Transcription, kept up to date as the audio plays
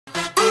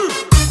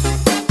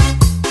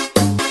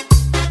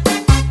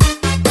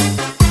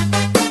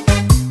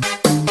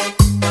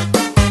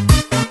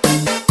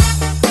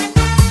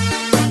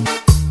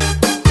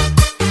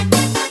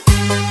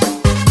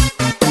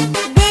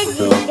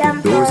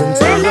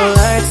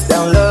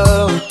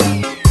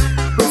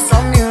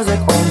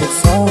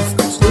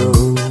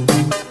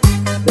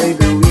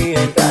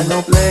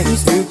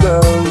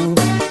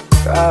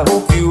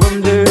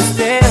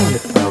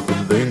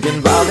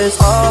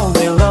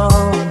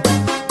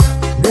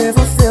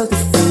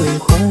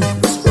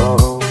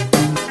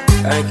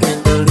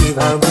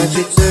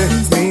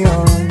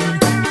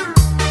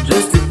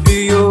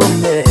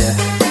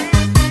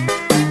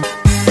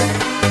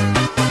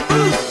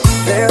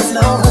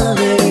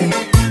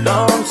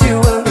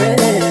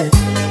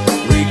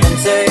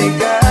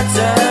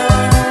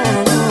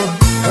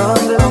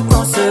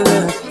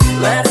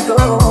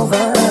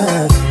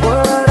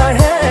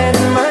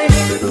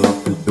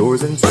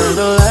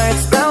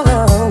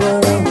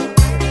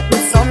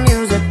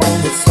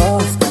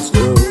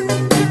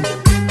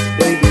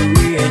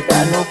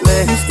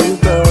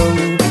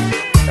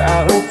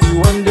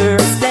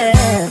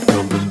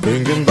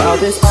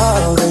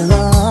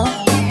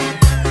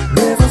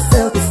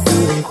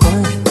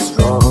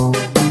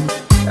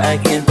I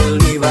can't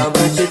believe how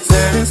much it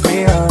turns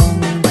me on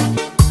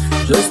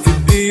just to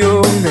be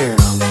your man.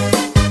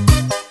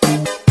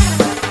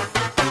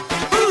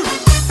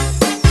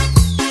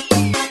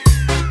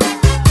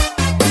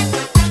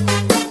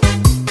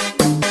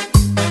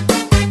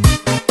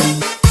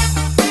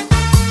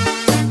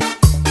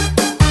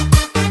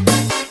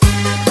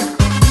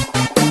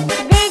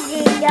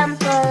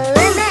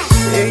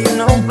 Ain't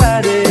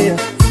nobody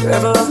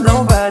ever loved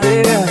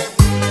nobody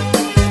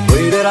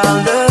way that I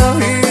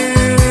love you.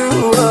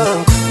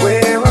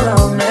 We're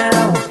alone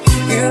now,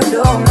 you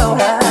don't know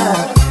how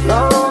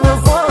long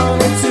I've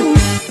wanted to.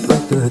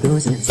 But the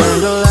doors and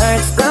turn the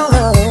lights down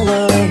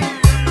low,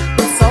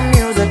 put some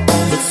music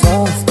on the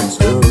soft and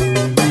slow.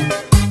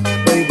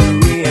 Baby,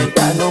 we ain't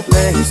got no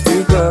place to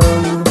go.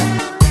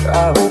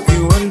 I hope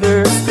you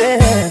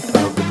understand.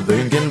 I've been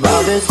thinking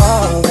about this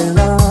all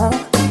along.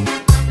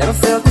 Never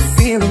felt the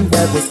feeling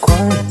that was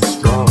quite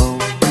strong.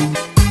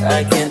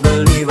 I can't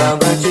believe how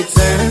much